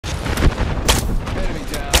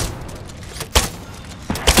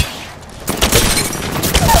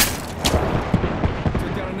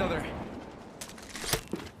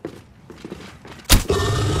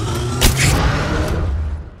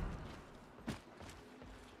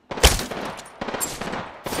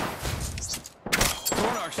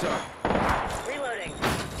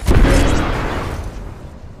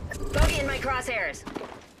crosshairs.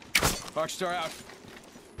 Arcstar out.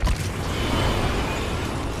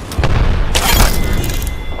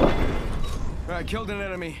 Alright, killed an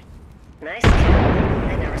enemy. Nice kill.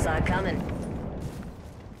 I never saw it coming.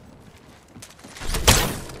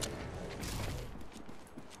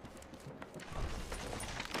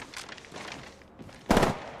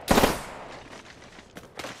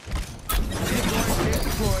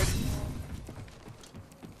 Deployed.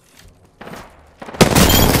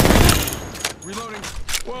 Reloading.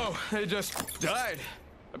 Whoa, they just died.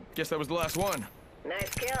 I guess that was the last one. Nice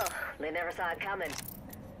kill. They never saw it coming.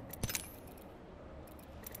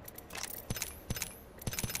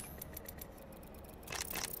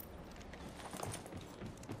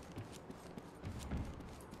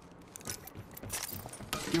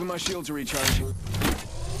 Giving my shields a recharge. Alert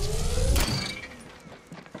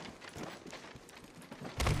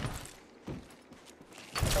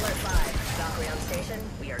 5. Valkyrie on station.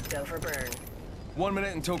 We are go for burn. 1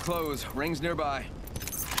 minute until close. Rings nearby.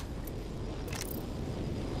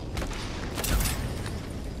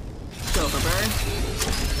 Go for burn.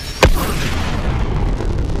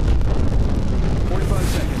 45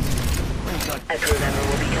 seconds. Rings not. A crew member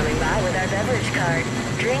will be coming by with our beverage card.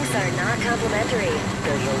 Drinks are not complimentary,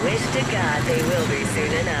 though you wish to God they will be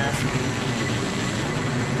soon enough.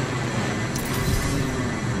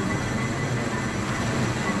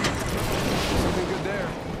 Something good there.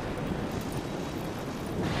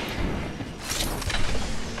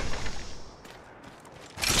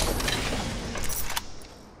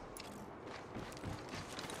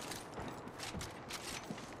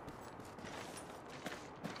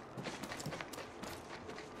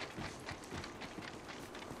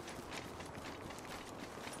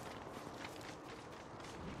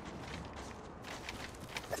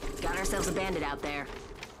 Got ourselves a bandit out there.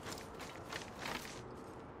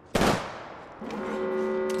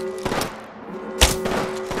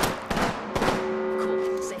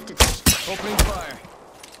 Cool. Safe to touch. Opening fire.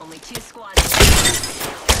 Only 2 squads.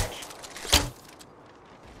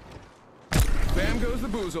 Bam goes the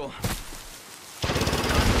boozle.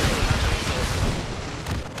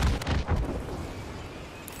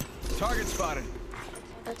 Target spotted.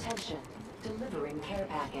 Attention. Delivering care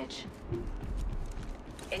package.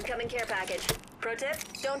 Incoming care package. Pro tip,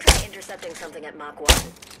 don't try intercepting something at Mach 1.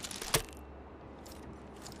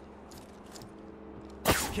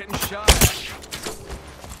 Getting shot at.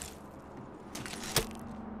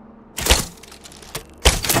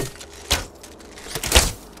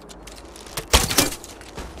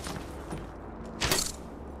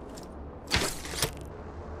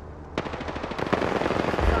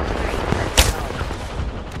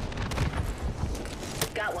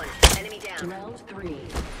 Got one. Enemy down. Round 3.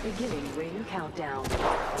 Beginning ring countdown.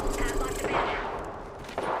 Padlock the bandit.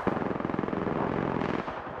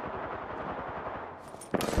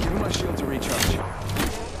 Giving my shields a recharge.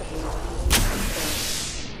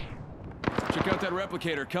 Check out that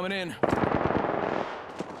replicator coming in.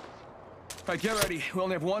 Alright, get ready. We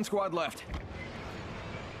only have 1 squad left.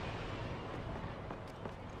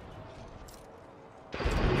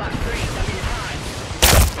 Mach 3, coming in high.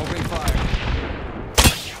 Opening fire.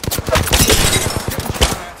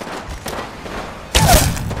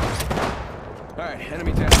 Alright,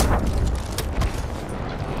 enemy down.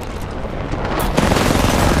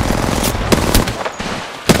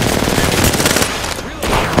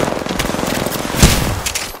 Reloading.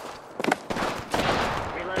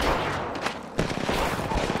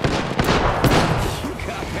 You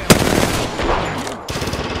got him.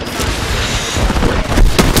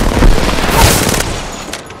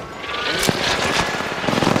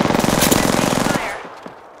 Fire.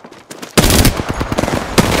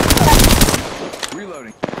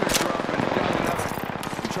 Reloading. Dropping. Down another.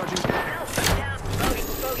 Charging. Help! Down.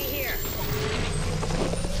 Bogey here.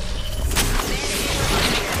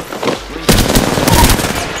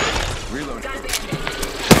 Reloading. Got a bandit.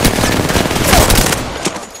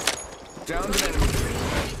 Down an enemy.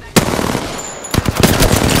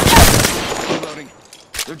 Reloading.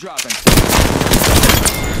 They're dropping.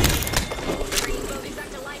 Bringing Bogey back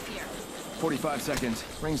to life here. 45 seconds.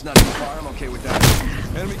 Ring's not too far. I'm okay with that.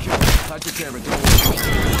 Enemy killed. I took care of it. Don't worry.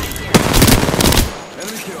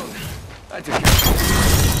 Enemy killed. I took care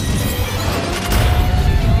of it.